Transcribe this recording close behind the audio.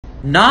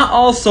Not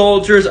all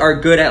soldiers are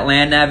good at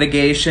land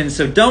navigation,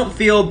 so don't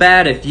feel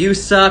bad if you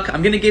suck.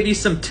 I'm going to give you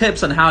some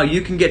tips on how you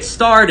can get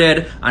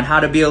started on how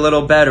to be a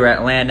little better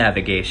at land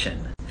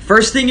navigation.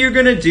 First thing you're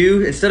going to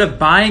do, instead of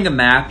buying a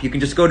map, you can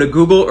just go to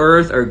Google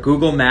Earth or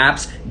Google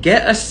Maps,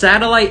 get a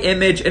satellite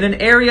image in an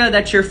area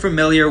that you're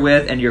familiar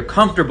with and you're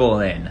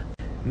comfortable in.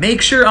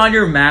 Make sure on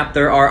your map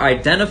there are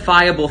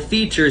identifiable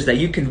features that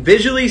you can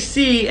visually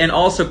see and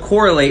also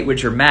correlate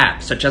with your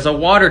map, such as a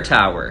water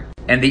tower.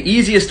 And the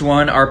easiest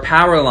one are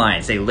power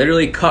lines. They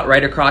literally cut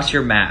right across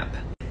your map.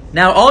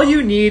 Now all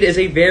you need is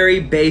a very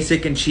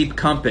basic and cheap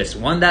compass,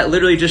 one that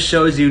literally just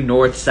shows you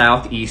north,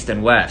 south, east,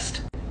 and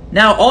west.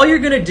 Now all you're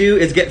going to do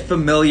is get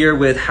familiar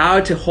with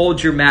how to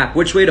hold your map,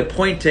 which way to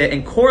point it,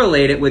 and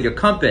correlate it with your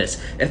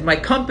compass. If my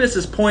compass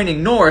is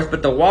pointing north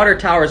but the water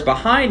tower is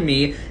behind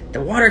me, the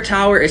water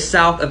tower is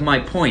south of my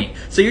point.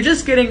 So you're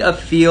just getting a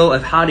feel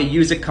of how to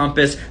use a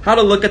compass, how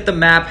to look at the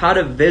map, how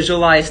to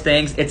visualize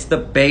things. It's the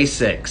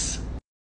basics.